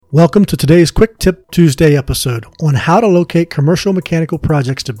Welcome to today's Quick Tip Tuesday episode on how to locate commercial mechanical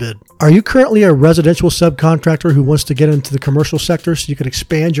projects to bid. Are you currently a residential subcontractor who wants to get into the commercial sector so you can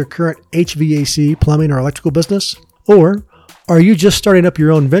expand your current HVAC, plumbing, or electrical business? Or are you just starting up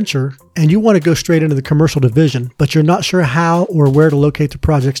your own venture and you want to go straight into the commercial division, but you're not sure how or where to locate the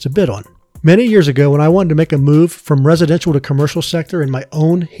projects to bid on? Many years ago, when I wanted to make a move from residential to commercial sector in my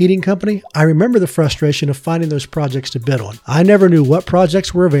own heating company, I remember the frustration of finding those projects to bid on. I never knew what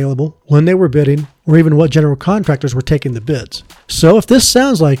projects were available, when they were bidding, or even what general contractors were taking the bids. So if this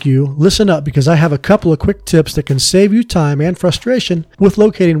sounds like you, listen up because I have a couple of quick tips that can save you time and frustration with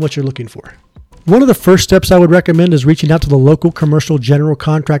locating what you're looking for. One of the first steps I would recommend is reaching out to the local commercial general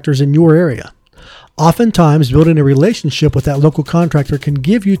contractors in your area. Oftentimes, building a relationship with that local contractor can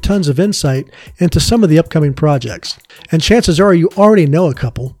give you tons of insight into some of the upcoming projects. And chances are you already know a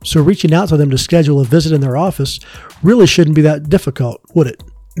couple, so reaching out to them to schedule a visit in their office really shouldn't be that difficult, would it?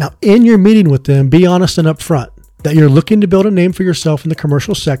 Now, in your meeting with them, be honest and upfront that you're looking to build a name for yourself in the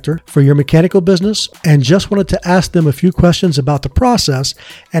commercial sector for your mechanical business and just wanted to ask them a few questions about the process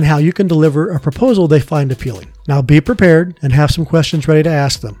and how you can deliver a proposal they find appealing. Now, be prepared and have some questions ready to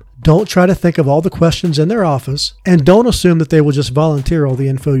ask them. Don't try to think of all the questions in their office, and don't assume that they will just volunteer all the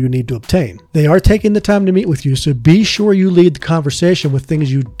info you need to obtain. They are taking the time to meet with you, so be sure you lead the conversation with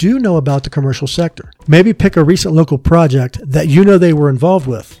things you do know about the commercial sector. Maybe pick a recent local project that you know they were involved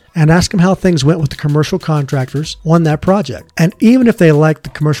with, and ask them how things went with the commercial contractors on that project. And even if they like the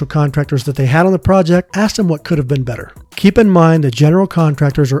commercial contractors that they had on the project, ask them what could have been better. Keep in mind that general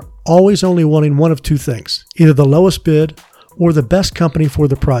contractors are always only wanting one of two things, either the lowest bid or the best company for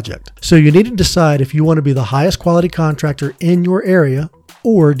the project. So you need to decide if you want to be the highest quality contractor in your area,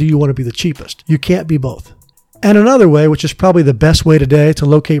 or do you want to be the cheapest? You can't be both. And another way, which is probably the best way today to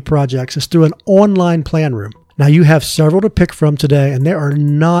locate projects, is through an online plan room. Now you have several to pick from today, and they are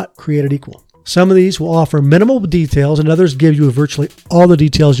not created equal. Some of these will offer minimal details and others give you virtually all the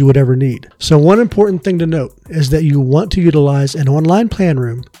details you would ever need. So one important thing to note is that you want to utilize an online plan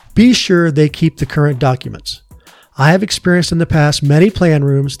room. Be sure they keep the current documents. I have experienced in the past many plan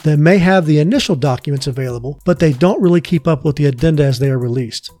rooms that may have the initial documents available, but they don't really keep up with the addenda as they are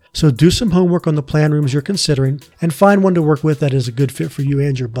released. So do some homework on the plan rooms you're considering and find one to work with that is a good fit for you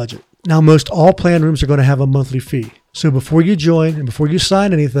and your budget. Now, most all plan rooms are going to have a monthly fee. So before you join and before you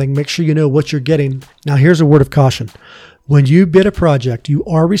sign anything, make sure you know what you're getting. Now, here's a word of caution. When you bid a project, you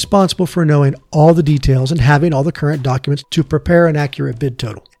are responsible for knowing all the details and having all the current documents to prepare an accurate bid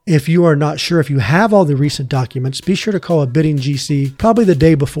total. If you are not sure if you have all the recent documents, be sure to call a bidding GC probably the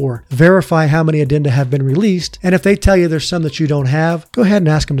day before. Verify how many addenda have been released, and if they tell you there's some that you don't have, go ahead and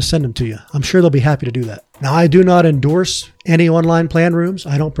ask them to send them to you. I'm sure they'll be happy to do that. Now, I do not endorse any online plan rooms.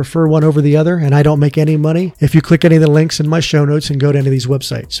 I don't prefer one over the other, and I don't make any money if you click any of the links in my show notes and go to any of these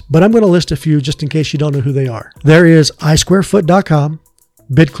websites. But I'm going to list a few just in case you don't know who they are. There is iSquarefoot.com,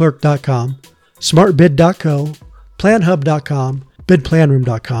 BidClerk.com, SmartBid.co, PlanHub.com,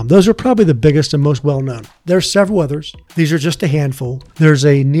 BidPlanroom.com. Those are probably the biggest and most well-known. There are several others. These are just a handful. There's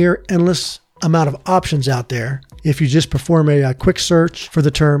a near endless amount of options out there if you just perform a quick search for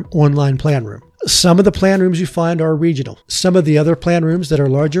the term online plan room. Some of the plan rooms you find are regional. Some of the other plan rooms that are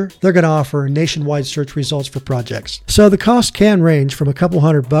larger, they're going to offer nationwide search results for projects. So the cost can range from a couple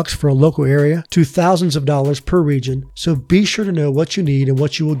 $100 for a local area to thousands of dollars per region. So be sure to know what you need and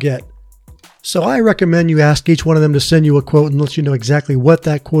what you will get. So I recommend you ask each one of them to send you a quote and let you know exactly what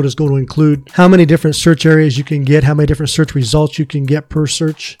that quote is going to include, how many different search areas you can get, how many different search results you can get per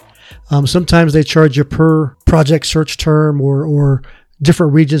search. Sometimes they charge you per project search term or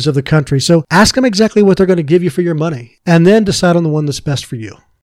different regions of the country. So ask them exactly what they're going to give you for your money and then decide on the one that's best for you.